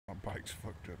bike's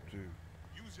fucked up too.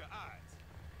 Use your eyes.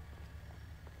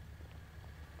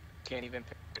 Can't even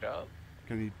pick it up.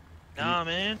 Can he? Nah,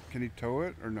 man. Can he tow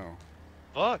it or no?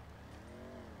 Fuck.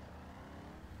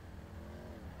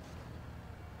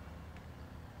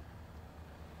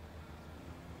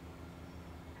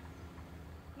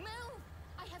 Move!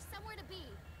 I have somewhere to be.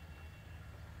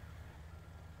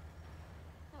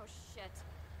 Oh shit.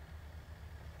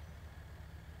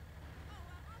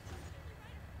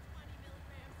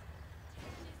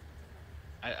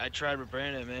 I tried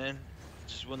repairing it, man. It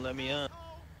just wouldn't let me on.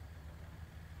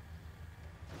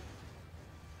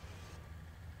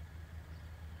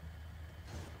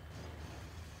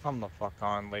 Come the fuck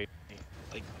on, lady.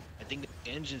 Like, I think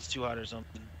the engine's too hot or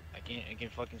something. I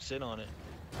can't fucking sit on it.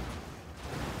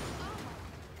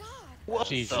 God. What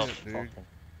Jesus, the dude.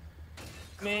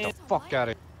 man? The fuck out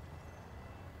of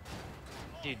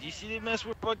Dude, do you see the mess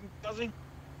we're fucking causing?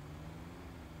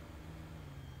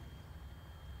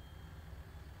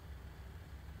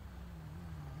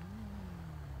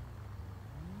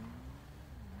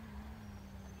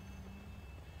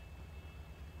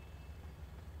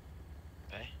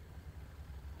 Hey.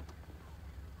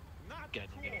 Not God,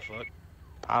 you give a fuck.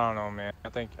 I don't know, man. I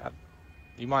think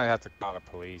you might have to call the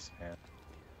police, man.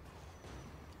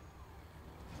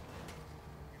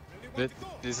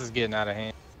 This is getting out of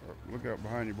hand. Look out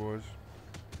behind you, boys.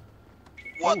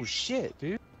 What? Oh shit,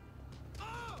 dude.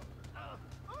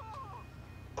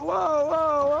 Whoa,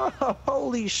 whoa, whoa!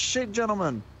 Holy shit,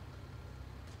 gentlemen!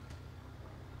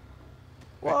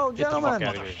 Whoa, Get the fuck gentlemen!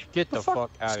 out of here. Get the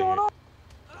fuck out of here!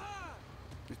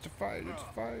 It's a fight. It's a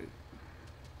fight.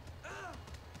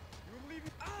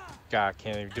 God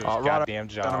can't even do his Right, goddamn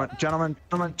job. Gentlemen.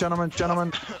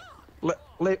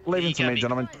 Leave him to me,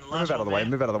 gentlemen. Move out of the way.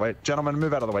 Move out of the way. Gentlemen,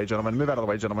 move out of the way, gentlemen. Move out of the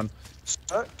way, gentlemen.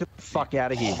 Sir, get the fuck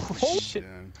out of here. Oh shit!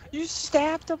 You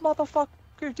stabbed a motherfucker,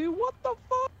 dude. What the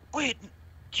fuck? Wait,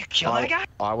 you kill that guy?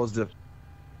 I was the.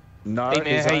 No, Hey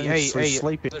man, he's hey,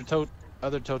 sleeping.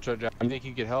 other tow truck driver. You think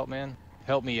you could help, man?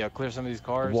 Help me clear some of these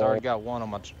cars. Whoa. I already got one on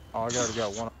my. I already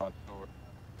got one on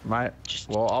my. Mate,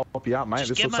 well, I'll help you out, mate. just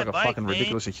This get looks my like a bike, fucking man.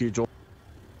 ridiculously huge order.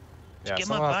 Yeah, Get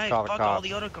my someone has to bike. call the Fuck all cops.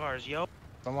 the other cars, yo.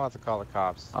 Someone has to call the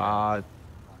cops.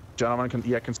 Gentlemen,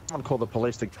 can someone call the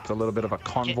police to get a little bit of a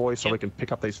convoy so we can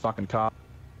pick up these fucking cars?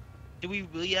 Do we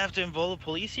really have to involve the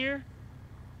police here?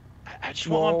 I just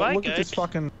Well, want my bike, look at guys. this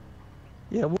fucking.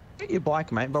 Yeah, we'll get your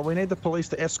bike, mate, but we need the police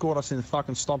to escort us in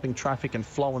fucking stomping traffic and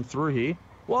flowing through here.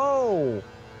 Whoa!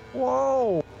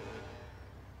 Whoa!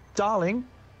 Darling,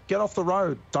 get off the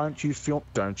road. Don't you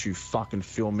fucking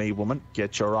film me, woman.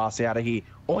 Get your ass out of here.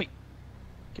 Oi!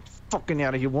 Get fucking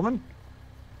out of here, woman.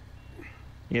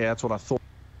 Yeah, that's what I thought.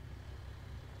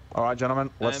 Alright, gentlemen,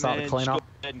 let's start the Just cleanup. Go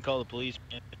ahead and call the police,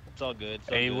 man. It's all good. It's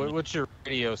all Hey, good. what's your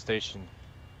radio station?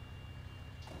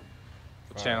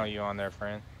 What channel you on there,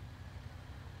 friend?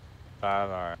 5,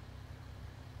 alright.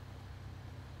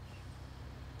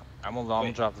 I'm gonna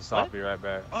Wait, drop this what? off. Be right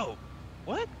back. Oh,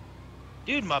 what?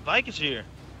 Dude, my bike is here.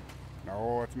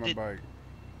 No, it's my bike.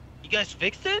 You guys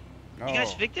fixed it? No, You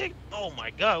guys fixed it? Oh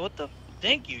my god, what the?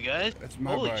 Thank you, guys. That's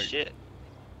my Holy bike. shit.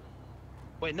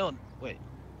 Wait, no, wait.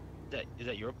 Is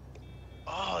that your?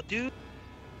 Oh, dude.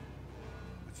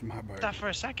 It's my bike. Thought for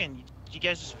a second. You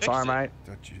guys just fixed Sorry, it. mate.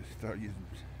 Thought you.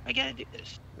 I gotta do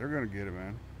this. They're gonna get it,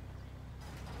 man.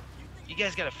 You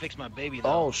guys gotta fix my baby, though.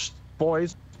 Oh,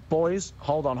 boys,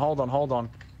 hold on,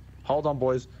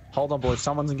 boys.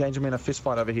 Someone's engaging me in a fist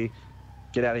fight over here.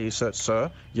 Get out of here,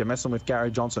 sir. You're messing with Gary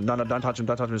Johnson. No, don't touch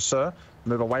him, sir.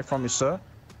 Move away from me, sir.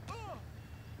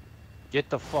 Get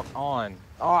the fuck on.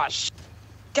 Oh shit.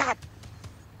 God.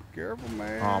 Careful,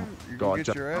 man. Oh You're God, gonna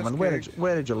get your ass gentlemen,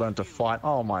 where did you learn to fight?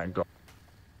 Oh my God.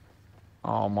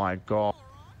 Oh my God.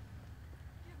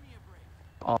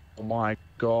 Oh my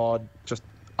God. Just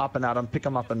up and at him. Pick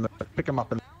him up and pick him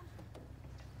up and.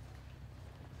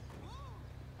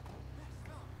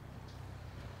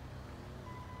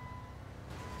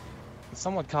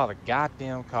 Someone call the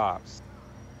goddamn cops.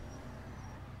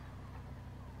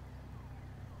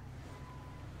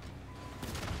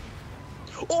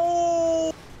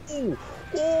 Oh!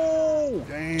 Oh!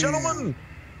 Damn.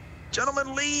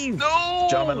 Gentlemen, leave! No!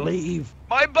 Gentlemen, leave!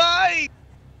 My bike!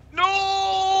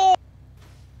 No!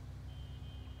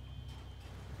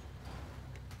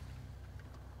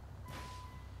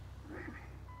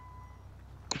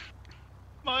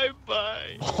 My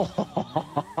bike.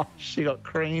 She got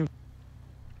creamed.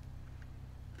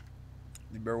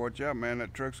 You better watch out, man.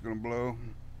 That truck's gonna blow.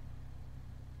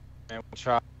 Man, we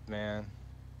tried, man.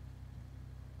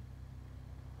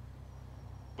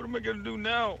 What am I gonna do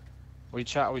now? We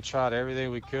tried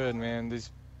everything we could, man.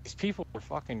 These people are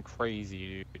fucking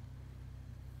crazy, dude.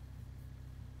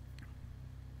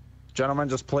 Gentlemen,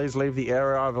 just please leave the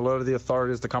area. I've alerted the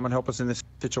authorities to come and help us in this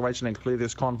situation and clear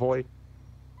this convoy.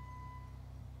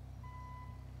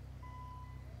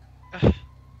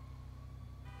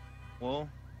 Well,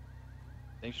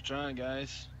 thanks for trying,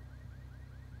 guys.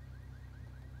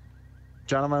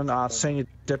 Gentlemen, Senior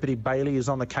Deputy Bailey is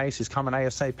on the case. He's coming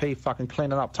ASAP. Fucking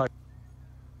clean it up.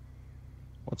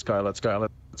 Let's go, let's go,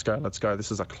 let's go, let's go.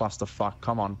 This is a clusterfuck.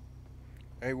 Come on.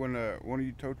 Hey, when one of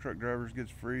you tow truck drivers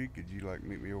gets free, could you like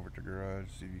meet me over at the garage,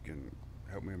 see if you can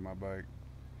help me with my bike?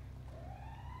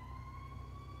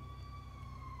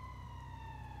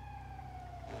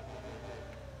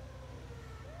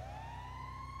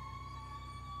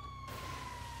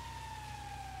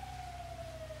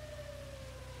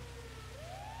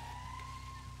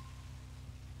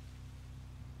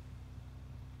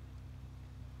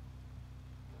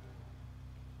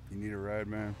 You need a ride,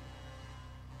 man?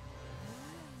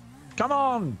 Come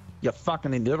on, you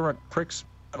fucking illiterate pricks.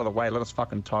 Out of the way, let us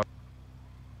fucking tow.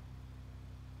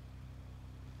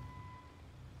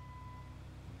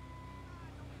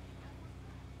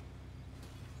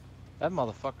 That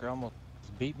motherfucker almost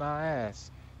beat my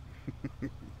ass. You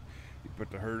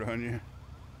put the hurt on you?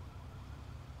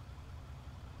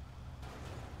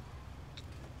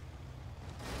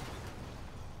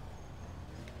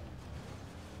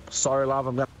 Sorry, love,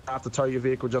 I'm gonna have to tow your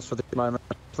vehicle just for the moment.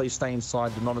 Please stay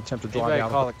inside. Do not attempt to drive Anybody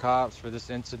out. call the cops for this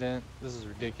incident? This is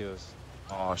ridiculous.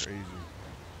 Oh, Crazy.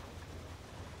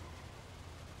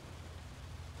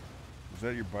 Was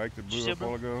that your bike that blew up a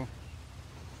while ago?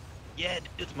 Yeah, dude,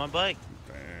 it's my bike.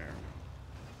 Damn.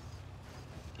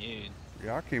 Dude.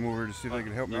 Yeah, I came over to see if they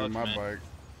could help me with my man. bike.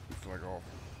 It's like, oh,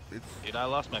 it's... Dude, I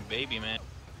lost my baby, man.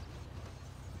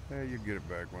 Hey, you'll get it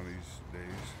back one of these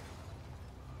days.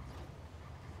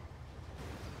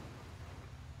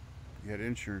 You had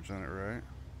insurance on it, right?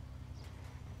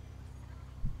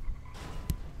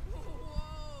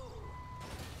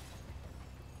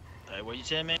 Hey, what you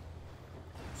saying, man?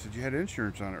 Said you had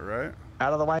insurance on it, right?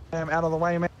 out of the way, ma'am. Out of the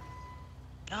way, ma'am.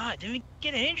 Nah, I didn't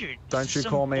get injured. Don't you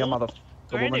call me a motherfucker,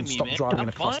 woman. Stop driving in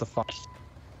a clusterfuck.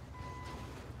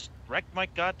 Wrecked my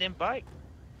goddamn bike.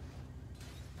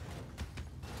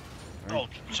 Oh,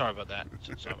 sorry about that.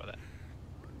 Sorry about that.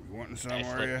 You wanting some,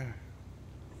 are you?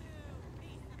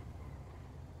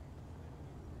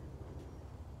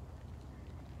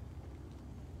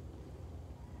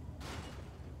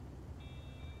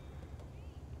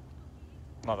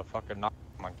 Motherfucker knocked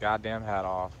my goddamn hat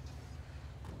off.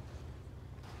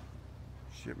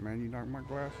 Shit, man, you knocked my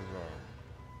glasses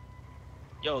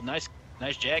off. Yo, nice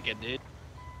jacket, dude.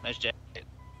 Nice jacket.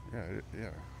 Yeah, yeah.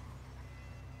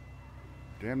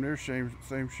 Damn near same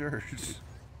shirts.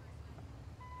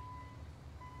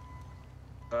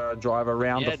 Drive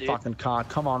around Yeah, the dude. fucking car.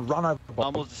 Come on, run over. I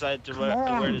almost decided to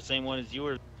wear the same one as you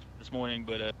were this morning,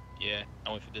 but yeah,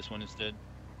 I went for this one instead.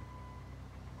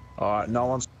 Alright, no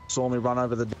one saw me run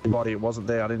over the dead body. It wasn't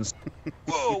there. I didn't.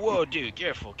 Whoa, whoa, dude,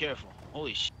 careful, careful.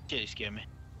 Holy shit, you scared me.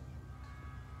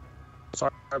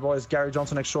 Sorry, boys. Gary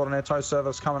Johnson, extraordinary tow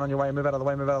service coming on your way. Move out of the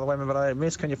way, move out of the way, move out of the way.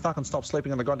 Miss, can you fucking stop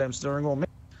sleeping on the goddamn steering wheel?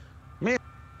 Miss.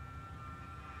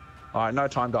 Alright, no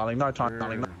time, darling. No time,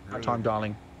 darling. No time,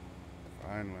 darling.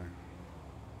 Finally.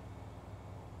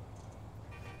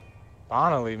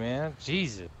 Finally, man.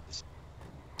 Jesus.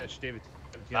 That's David.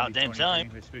 About damn time.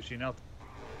 What's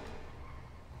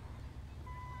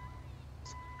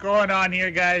going on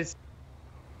here, guys?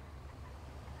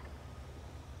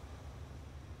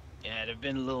 Yeah, there've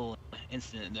been a little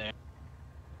incident there.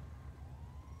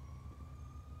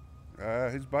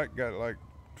 His bike got like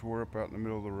tore up out in the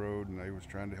middle of the road, and they was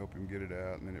trying to help him get it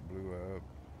out, and then it blew up.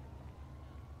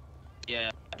 Yeah,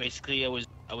 basically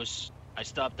I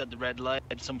stopped at the red light,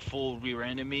 had some fool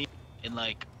rear-ended me, and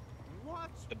like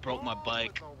it broke my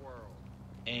bike,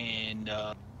 and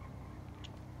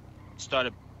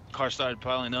car started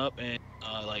piling up, and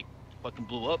like fucking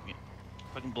blew up.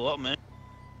 Fucking blew up, man.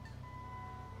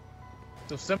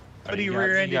 So somebody You got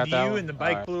rear-ended that you, one? and the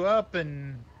bike Alright. blew up,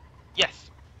 and Yes.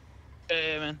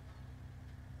 Yeah, man.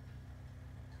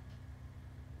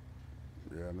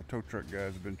 Yeah, and the tow truck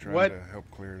guys have been trying What? to help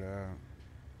clear it out.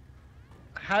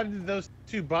 how did those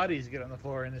two bodies get on the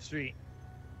floor in the street?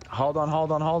 Hold on,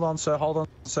 sir. Hold on,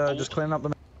 sir. Oh. Just cleaning up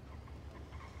the.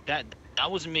 That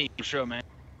wasn't me for sure, man.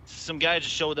 Some guy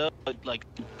just showed up, like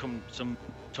some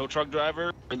tow truck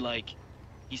driver, and like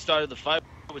he started the fight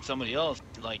with somebody else.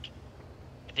 Like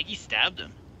I think he stabbed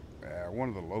him. Yeah, one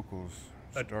of the locals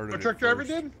A started it truck driver first.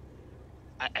 did?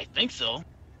 I think so.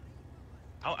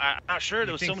 I'm not sure. There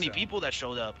You was so think many so? people that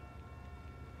showed up.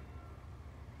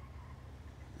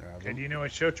 Yeah, Okay, do you know a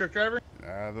show truck driver?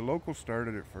 the locals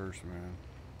started it first, man.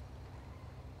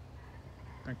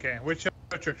 Okay, which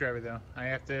tow truck driver though? I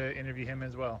have to interview him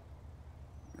as well.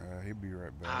 He'll be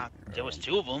right back. There was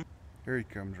two of them. Here he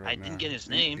comes right I now. didn't get his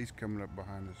name. He's coming up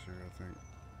behind us here, I think.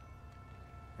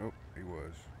 Oh, he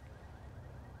was.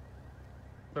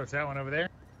 So it's that one over there?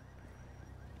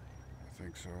 I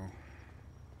think so.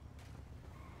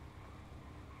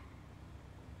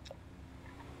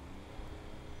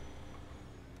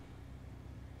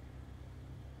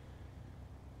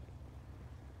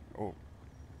 Oh.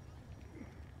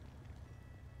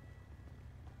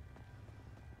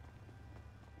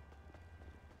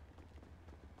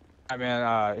 Hey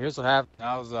man, here's what happened.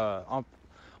 I was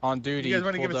on duty. You guys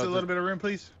want to give pulled us a up little bit of room,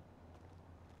 please?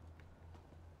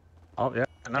 Oh yeah.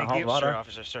 No, Thank hold you, right Sir, on.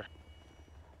 officer, sir.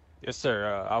 Yes,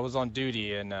 sir. I was on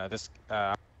duty, and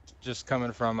just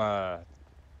coming from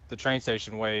the train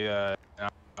station way. I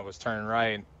was turning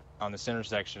right on this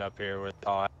intersection up here where it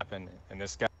all happened, and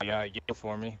this guy yelled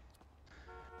for me,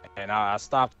 and I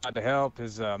stopped tried to help.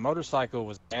 His motorcycle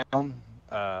was down,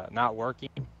 not working.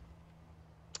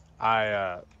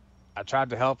 I tried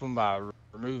to help him by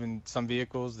removing some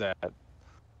vehicles that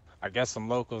I guess some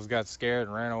locals got scared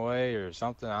and ran away or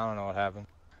something. I don't know what happened,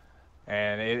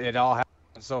 and it all happened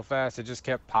so fast. It just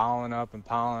kept piling up and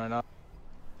piling up,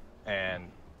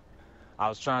 and I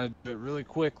was trying to do it really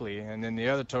quickly, and then the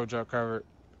other tow truck driver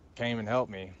came and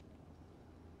helped me,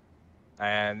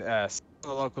 and some of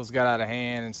the locals got out of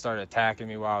hand and started attacking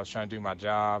me while I was trying to do my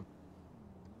job,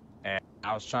 and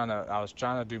I was trying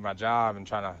to do my job and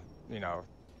trying to, you know,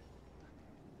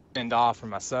 end off for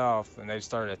myself, and they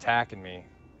started attacking me,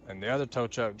 and the other tow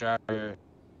truck driver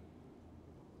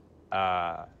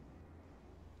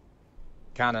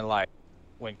kind of like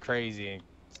went crazy and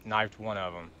knifed one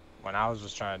of them when I was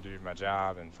just trying to do my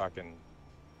job and fucking,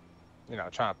 you know,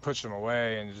 trying to push them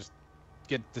away and just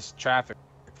get this traffic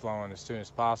flowing as soon as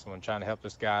possible and trying to help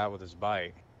this guy out with his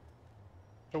bike.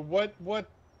 So what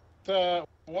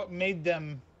made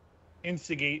them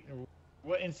instigate?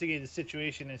 What instigated the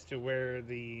situation as to where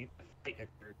the fight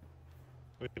occurred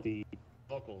with the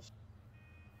locals?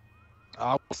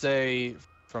 I would say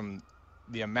from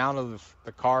the amount of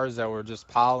the cars that were just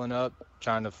piling up,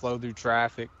 trying to flow through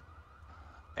traffic,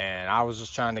 and I was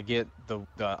just trying to get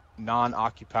the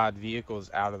non-occupied vehicles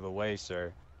out of the way,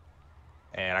 sir.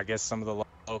 And I guess some of the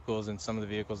locals and some of the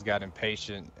vehicles got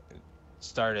impatient,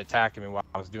 started attacking me while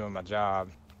I was doing my job,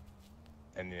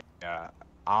 and I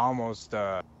almost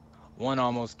one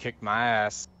almost kicked my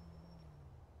ass.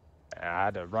 And I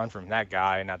had to run from that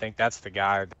guy, and I think that's the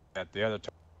guy that the other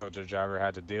tow truck driver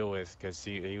had to deal with because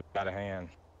he was out of hand.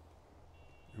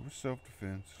 It was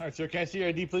self-defense. All right, sir. Can I see your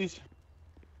ID, please?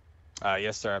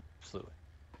 Yes, sir, absolutely.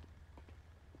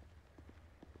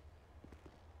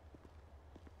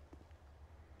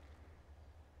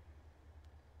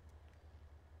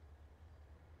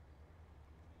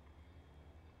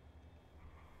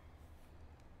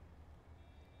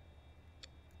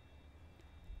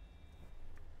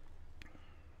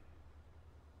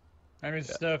 I mean,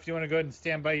 so if you want to go ahead and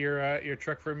stand by your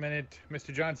truck for a minute,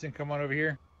 Mr. Johnson, come on over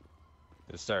here.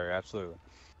 Yes, sir, absolutely.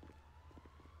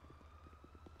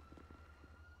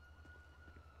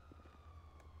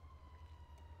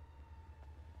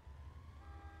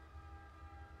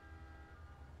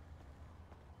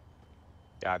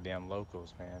 Goddamn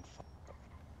locals, man. Fuck.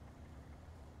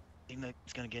 Seems like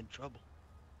he's gonna get in trouble.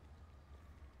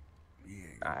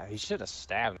 He should have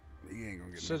stabbed him. He ain't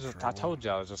gonna get Should've no just, I trouble. told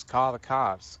y'all, just call the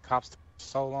cops. Cops took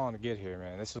so long to get here,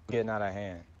 man. This was getting out of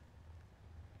hand.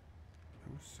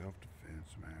 It was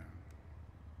self-defense, man.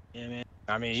 Yeah, man.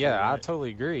 I mean, Sure, yeah, I right.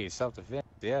 totally agree. Self-defense,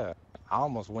 yeah. I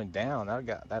almost went down.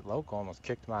 That local almost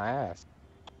kicked my ass.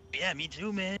 Yeah, me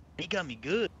too, man. He got me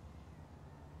good.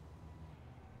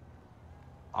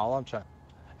 All I'm trying.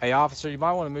 Hey, officer, you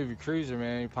might want to move your cruiser,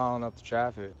 man. You're piling up the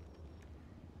traffic.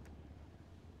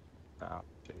 Oh,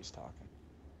 shit, he's talking.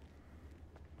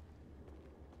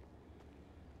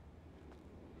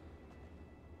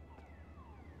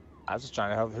 I was just trying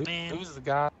to help. Man. Who's the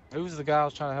guy? Who's the guy I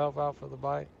was trying to help out for the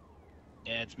bike?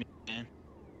 Yeah, it's me, man.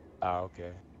 Oh,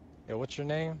 okay. Yeah, what's your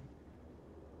name?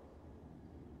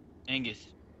 Angus.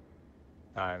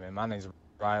 All right, man. My name's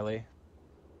Riley.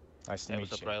 Nice to Hey, meet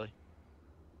what's up, you. Riley?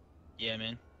 Yeah,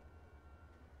 man.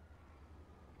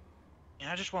 Man,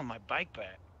 I just want my bike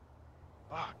back.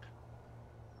 Fuck.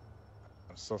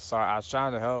 I'm so sorry. I was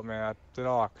trying to help, man. I did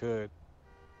all I could.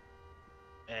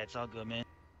 Yeah, it's all good, man.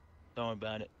 Don't worry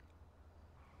about it.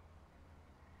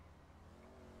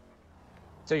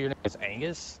 So your name is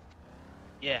Angus?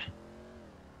 Yeah,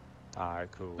 All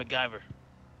right, cool. MacGyver.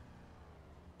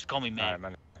 Just call me All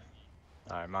man.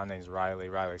 right, my name's Riley.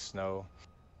 Riley Snow.